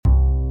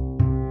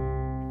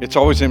It's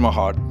always in my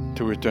heart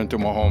to return to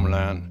my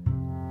homeland.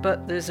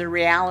 But there's a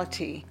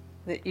reality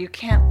that you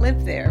can't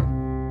live there.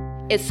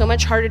 It's so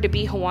much harder to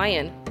be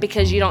Hawaiian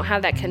because you don't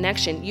have that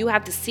connection. You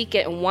have to seek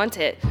it and want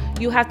it.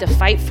 You have to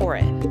fight for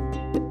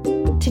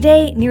it.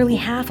 Today, nearly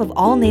half of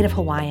all Native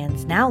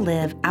Hawaiians now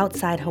live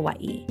outside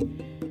Hawaii.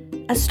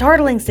 A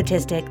startling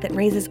statistic that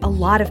raises a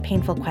lot of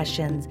painful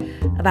questions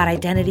about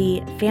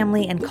identity,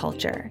 family, and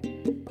culture.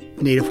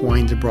 Native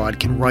Hawaiians abroad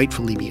can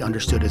rightfully be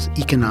understood as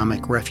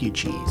economic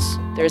refugees.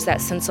 There's that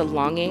sense of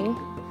longing,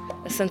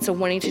 a sense of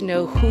wanting to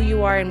know who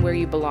you are and where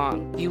you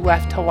belong. You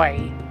left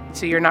Hawaii,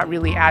 so you're not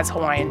really as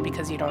Hawaiian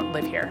because you don't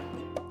live here.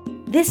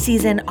 This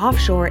season,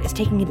 Offshore is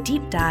taking a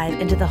deep dive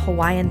into the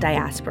Hawaiian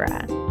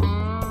diaspora.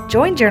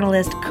 Join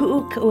journalist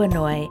Ku'u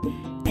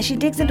Ku'anoi as she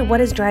digs into what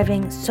is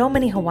driving so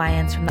many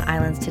Hawaiians from the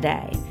islands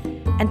today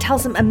and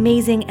tells some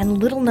amazing and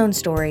little-known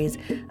stories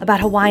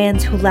about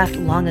Hawaiians who left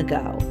long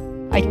ago.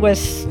 I was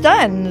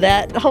stunned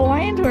that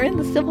Hawaiians were in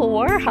the Civil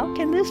War. How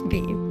can this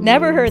be?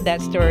 Never heard that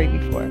story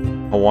before.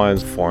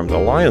 Hawaiians formed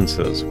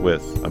alliances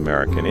with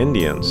American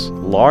Indians,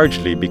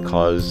 largely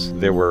because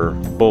they were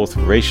both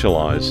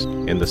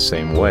racialized in the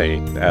same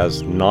way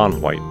as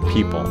non-white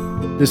people.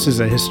 This is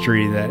a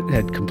history that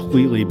had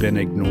completely been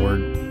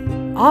ignored.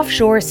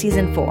 Offshore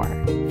Season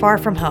 4, Far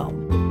From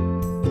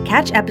Home.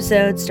 Catch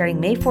episodes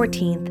starting May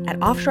 14th at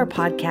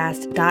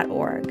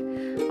offshorepodcast.org,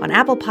 on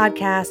Apple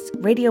Podcasts,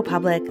 Radio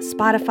Public,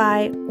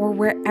 Spotify, or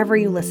wherever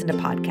you listen to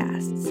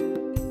podcasts.